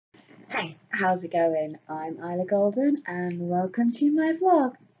Hey, how's it going? I'm IlaGolden and welcome to my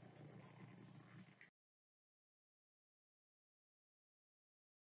vlog.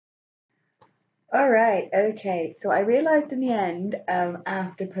 Alright, okay, so I realised in the end,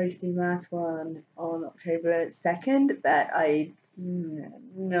 after posting last one on October 2nd, that I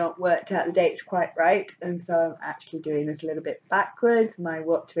not worked out the dates quite right, and so I'm actually doing this a little bit backwards.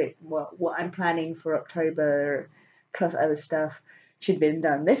 What I'm planning for October plus other stuff should have been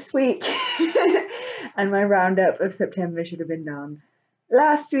done this week, and my roundup of September should have been done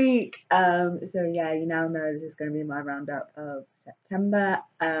last week. So yeah, you now know this is going to be my roundup of September.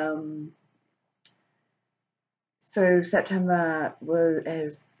 So September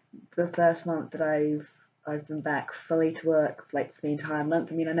is the first month that I've been back fully to work, like for the entire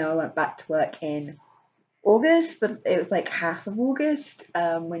month. I mean, I know I went back to work in August, but it was like half of August.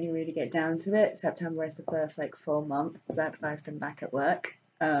 When you really get down to it, September is the first like full month that I've been back at work.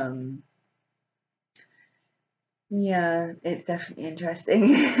 Yeah, it's definitely interesting.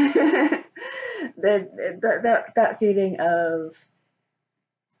 That feeling of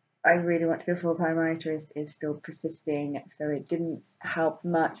I really want to be a full-time writer is still persisting, so it didn't help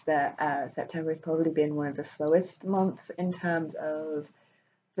much that September has probably been one of the slowest months in terms of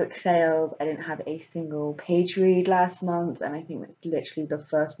book sales. I didn't have a single page read last month, and I think that's literally the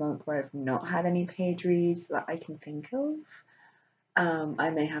first month where I've not had any page reads that I can think of.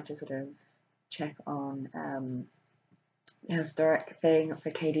 I may have to sort of check on the historic thing for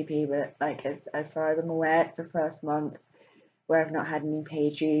KDP, but like as far as I'm aware, it's the first month where I've not had any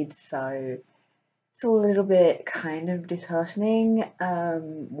page reads, so it's a little bit kind of disheartening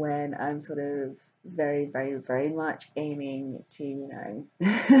when I'm sort of very, very, very much aiming to,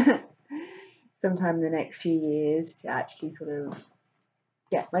 sometime in the next few years to actually sort of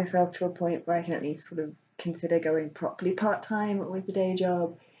get myself to a point where I can at least sort of consider going properly part-time with the day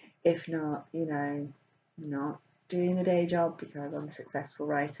job, if not, not doing the day job because I'm a successful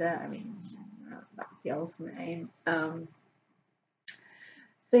writer. I mean, that's the ultimate aim.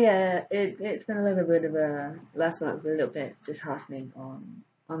 So yeah, it's been a little bit of a last month was a little bit disheartening on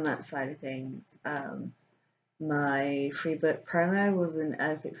that side of things. My free book promo wasn't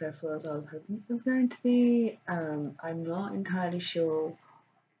as successful as I was hoping it was going to be. I'm not entirely sure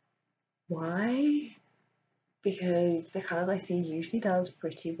why, because the Colours I See usually does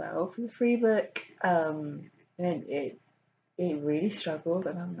pretty well for the free book, and it really struggled,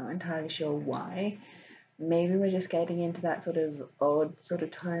 and I'm not entirely sure why. Maybe we're just getting into that sort of odd sort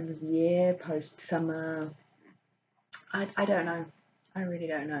of time of year, post-summer. I don't know. I really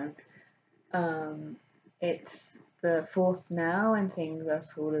don't know. It's the 4th now, and things are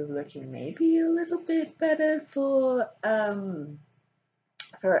sort of looking maybe a little bit better for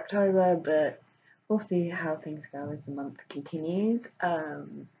October, but we'll see how things go as the month continues.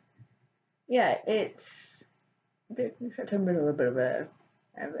 Yeah, September is a little bit of a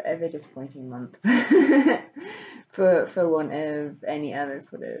disappointing month for want of any other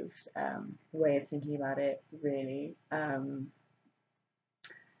sort of way of thinking about it, really. A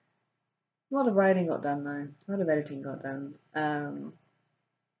lot of writing got done though, a lot of editing got done,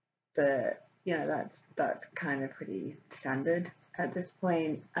 but that's kind of pretty standard at this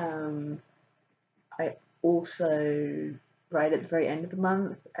point. I also, right at the very end of the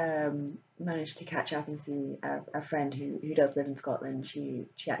month, managed to catch up and see a friend who does live in Scotland. She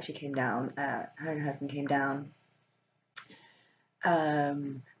actually came down. Her and her husband came down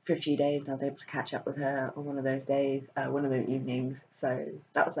for a few days, and I was able to catch up with her on one of those days, one of those evenings. So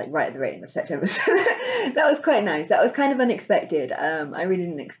that was like right at the very end of September. That was quite nice. That was kind of unexpected. I really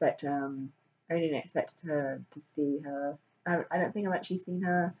didn't expect. I really didn't expect to see her. I don't think I've actually seen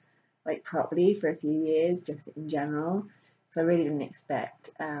her like properly for a few years, just in general. So I really didn't expect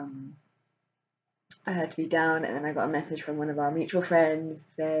I had to be down, and then I got a message from one of our mutual friends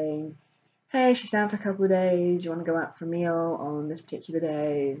saying, hey, she's down for a couple of days, do you want to go out for a meal on this particular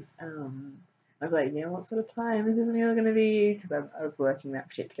day? I was like, what sort of time is this meal going to be? Because I was working that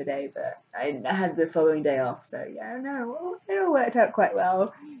particular day, but I had the following day off, so yeah, no, it all worked out quite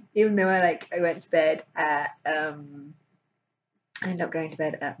well, even though I went to bed at, I ended up going to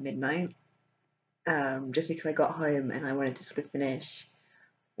bed at midnight, just because I got home and I wanted to sort of finish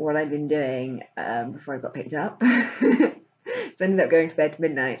what I'd been doing before I got picked up. So I ended up going to bed to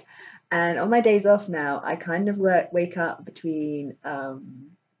midnight. And on my days off now, I kind of wake up between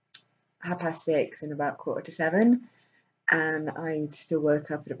 6:30 and about 6:45, and I still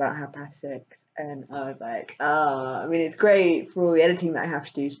woke up at about 6:30, and I was like, I mean, it's great for all the editing that I have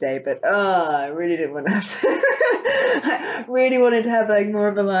to do today, but I really didn't want to have to. I really wanted to have like more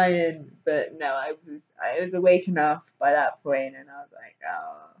of a lie-in, but no, I was awake enough by that point, and I was like,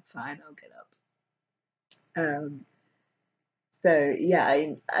 fine, I'll get up. So yeah,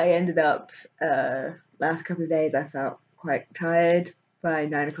 I ended up last couple of days I felt quite tired by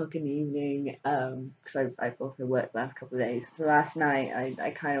 9 o'clock in the evening, because I've also worked the last couple of days. So last night I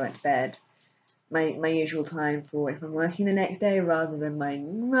kind of went to bed my usual time for if I'm working the next day, rather than my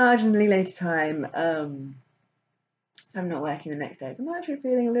marginally later time if I'm not working the next day. So I'm actually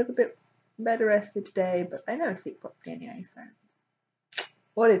feeling a little bit better rested today, but I know I sleep properly anyway, so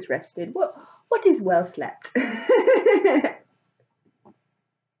what is rested? What is well slept?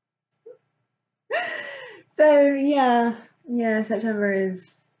 So yeah,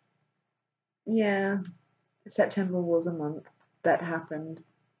 September was a month that happened,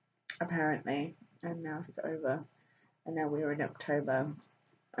 apparently, and now it's over, and now we're in October.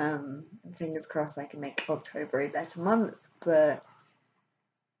 Fingers crossed I can make October a better month, but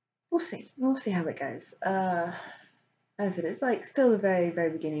we'll see how it goes. As I said, it's like still the very, very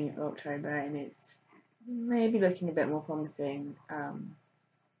beginning of October, and it's maybe looking a bit more promising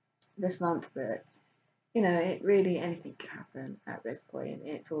this month, but you know, anything can happen at this point.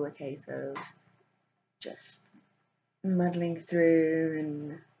 It's all a case of just muddling through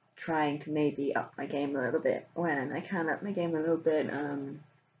and trying to maybe up my game a little bit when I can up my game a little bit.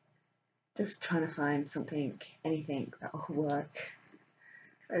 Just trying to find anything that will work.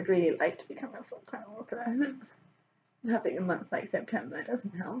 I'd really like to become a full-time author. Having a month like September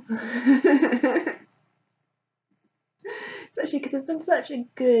doesn't help. Especially because it's been such a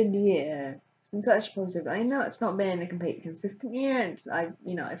good year. It's been such positive. I know it's not been a completely consistent year, and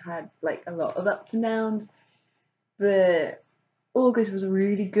I've had like a lot of ups and downs, but August was a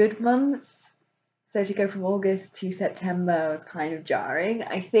really good month. So to go from August to September was kind of jarring.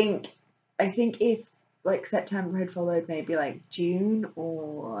 I think if like September had followed maybe like June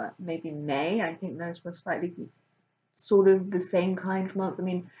or maybe May, I think those were slightly sort of the same kind of months. I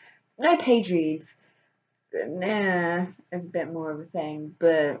mean, no page reads. Nah, it's a bit more of a thing.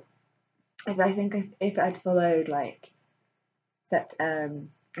 But if it had followed like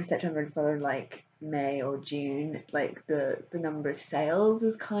September had followed like May or June, like the number of sales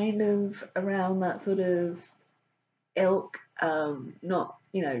is kind of around that sort of ilk. Not,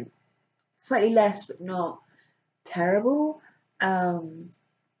 you know, slightly less, but not terrible.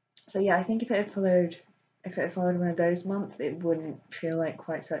 So yeah, I think if it had followed one of those months, it wouldn't feel like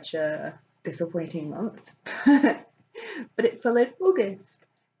quite such a disappointing month. But it followed August,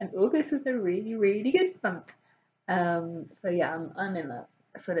 and August was a really, really good month. So yeah, I'm in that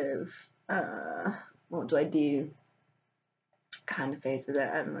sort of what do I do kind of phase with it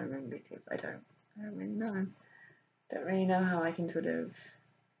at the moment, because I don't really know how I can sort of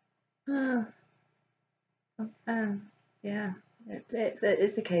yeah,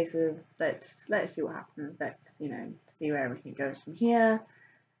 it's a case of let's see what happens. Let's, you know, see where everything goes from here.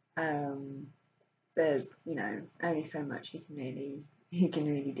 There's, you know, only so much you can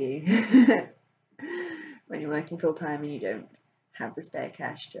really do when you're working full time and you don't have the spare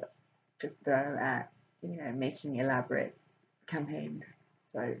cash to just throw at, you know, making elaborate campaigns.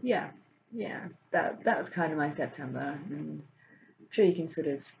 So yeah, that was kind of my September, and I'm sure you can sort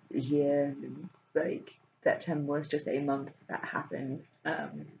of hear it's like September was just a month that happened.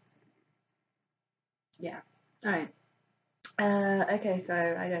 Yeah. All right. Okay, so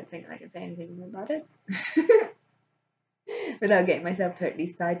I don't think I can say anything more about it without getting myself totally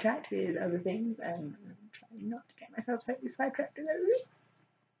sidetracked with other things, and I'm trying not to get myself totally sidetracked with other things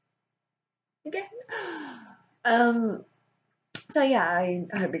again. So yeah, I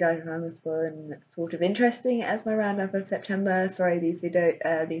hope you guys found this one sort of interesting as my roundup of September. Sorry, last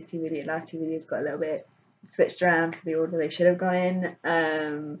two videos got a little bit switched around for the order they should have gone in.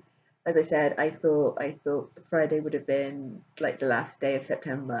 As I said, I thought the Friday would have been like the last day of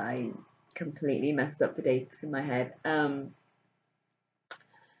September. I completely messed up the dates in my head. And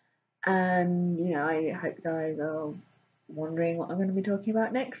you know, I hope you guys are wondering what I'm going to be talking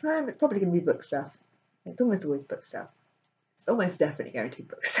about next time. It's probably going to be book stuff. It's almost always book stuff. It's almost definitely going to be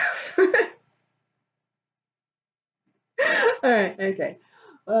book stuff. Alright, okay.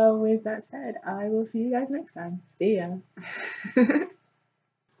 Well, with that said, I will see you guys next time. See ya.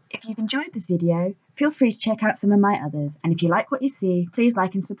 If you've enjoyed this video, feel free to check out some of my others, and if you like what you see, please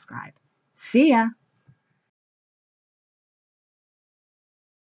like and subscribe. See ya!